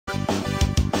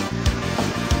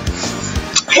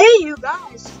Hey you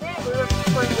guys, today we're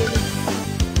playing,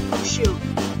 oh shoot,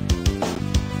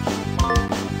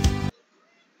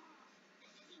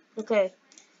 okay,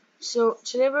 so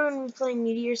today we're going to be playing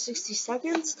Meteor 60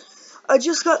 Seconds. I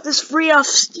just got this free off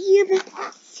Steam,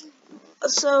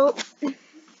 so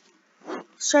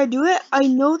should I do it? I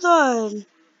know the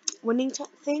winning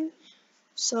thing,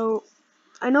 so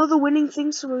I know the winning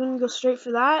thing, so we're going to go straight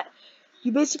for that.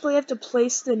 You basically have to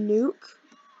place the nuke.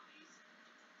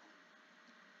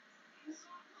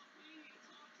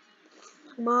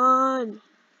 Come on.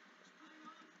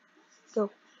 Go.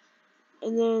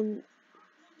 And then,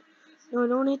 no,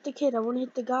 don't hit the kid. I want to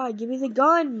hit the guy. Give me the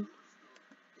gun.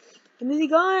 Give me the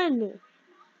gun.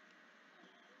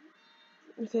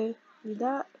 Okay, need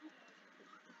that.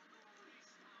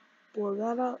 Blow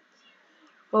that up.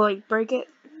 Oh, like, break it.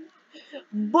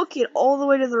 Book it all the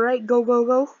way to the right. Go, go,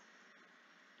 go.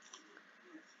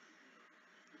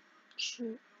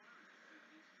 Shoot.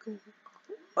 Go.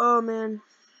 Oh, man.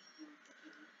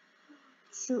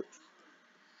 Shoot.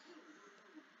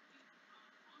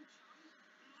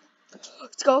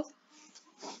 Let's go.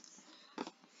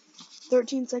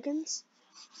 13 seconds.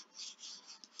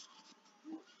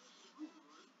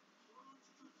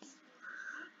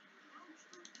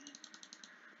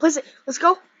 Place it. Let's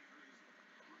go.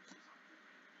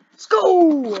 Let's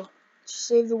go.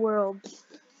 Save the world.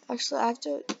 Actually, I have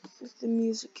to with the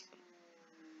music.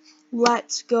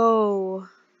 Let's go.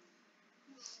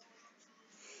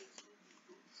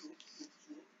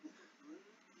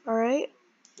 Alright.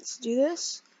 Let's do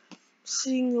this.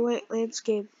 Seeing the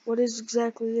landscape. What is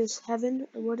exactly this? Heaven?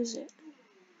 Or what is it?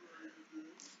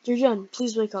 You're done.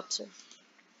 Please wake up, sir.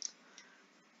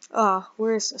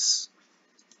 Where is this?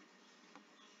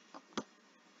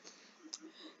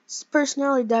 It's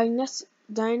personality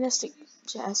diagnostic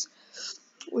test,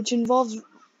 which involves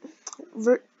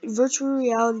virtual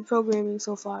reality programming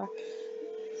so far.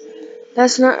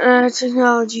 That's not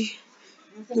technology.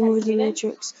 The movie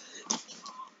Matrix.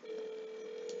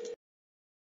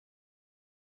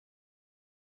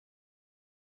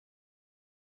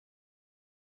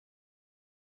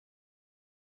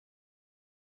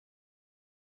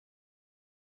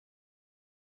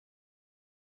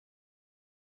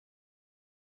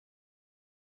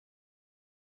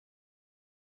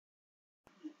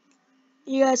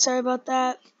 You guys, sorry about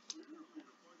that.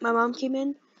 My mom came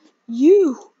in.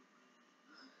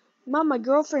 Mom, my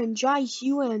girlfriend, Jai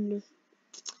Hewen,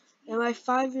 and my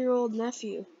 5-year-old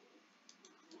nephew.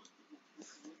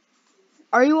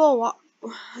 Are you all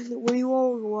were you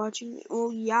all watching?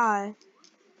 Oh yeah,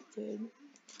 did.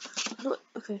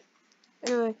 Okay.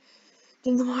 Anyway,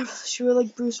 then the marvelous. She was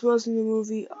like Bruce Willis in the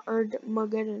movie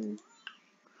Armageddon.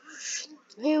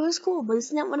 Hey, it was cool, but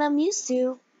it's not what I'm used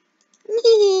to.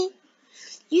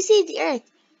 You saved the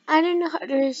Earth. I don't know how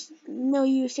to know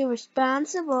you're so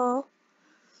responsible.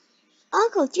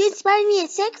 Uncle, you inspired me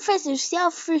to sacrifice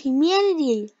yourself for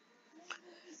humanity.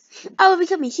 I will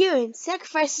become a hero and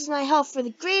sacrifice my health for the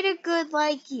greater good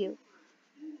like you.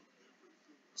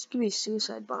 This could be a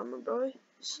suicide bomber, bro.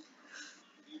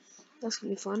 That's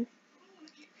gonna be fun.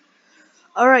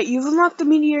 Alright, you've unlocked the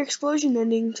meteor explosion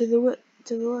ending to the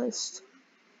list.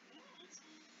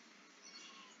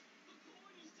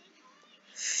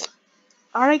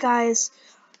 Alright guys,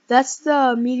 that's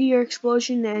the meteor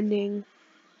explosion ending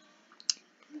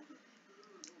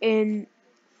in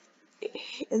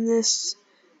this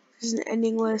is an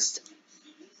ending list.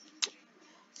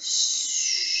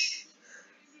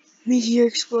 Meteor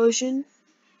explosion.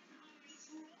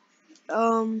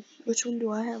 Which one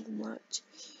do I have unlocked?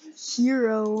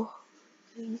 Hero.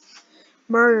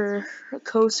 Murder.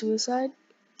 Co-suicide.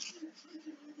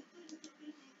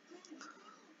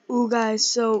 Ooh guys,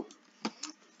 so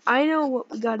I know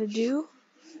what we gotta do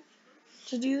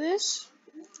to do this.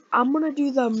 I'm gonna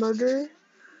do the murder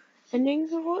ending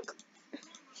look.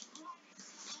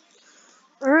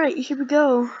 Alright, here we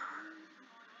go.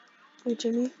 Wait,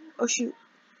 Jimmy. Oh shoot.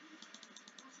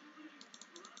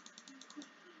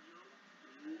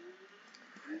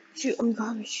 Shoot, I'm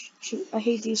garbage. Shoot, I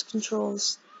hate these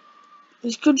controls.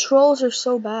 These controls are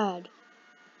so bad.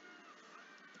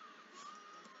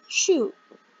 Shoot.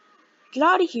 Get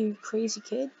out of here, you crazy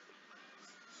kid.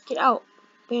 Get out.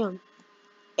 Bam.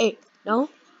 Hey, no.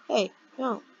 Hey,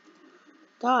 no.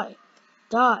 Die.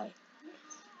 Die.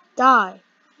 Die.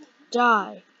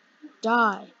 Die.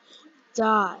 Die.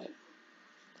 Die.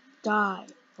 Die.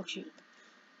 Oh shoot.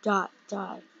 Die.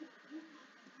 Die.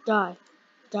 Die.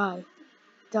 Die.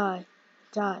 Die.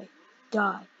 Die.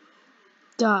 Die.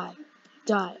 Die.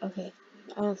 Die. Okay.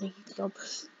 I don't think you can go.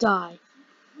 Die.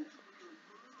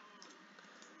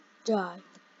 Die.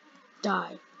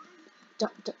 Die. Die.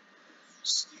 Die.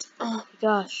 Oh my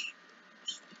gosh.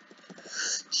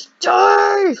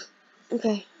 Die!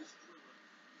 Okay.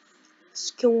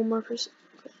 Let's kill one more person.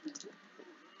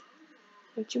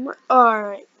 Okay. 2 more.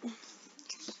 Alright.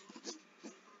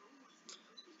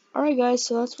 Alright guys,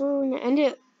 so that's where we're gonna end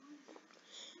it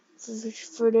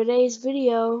for today's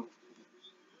video.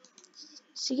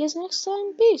 See you guys next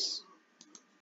time. Peace.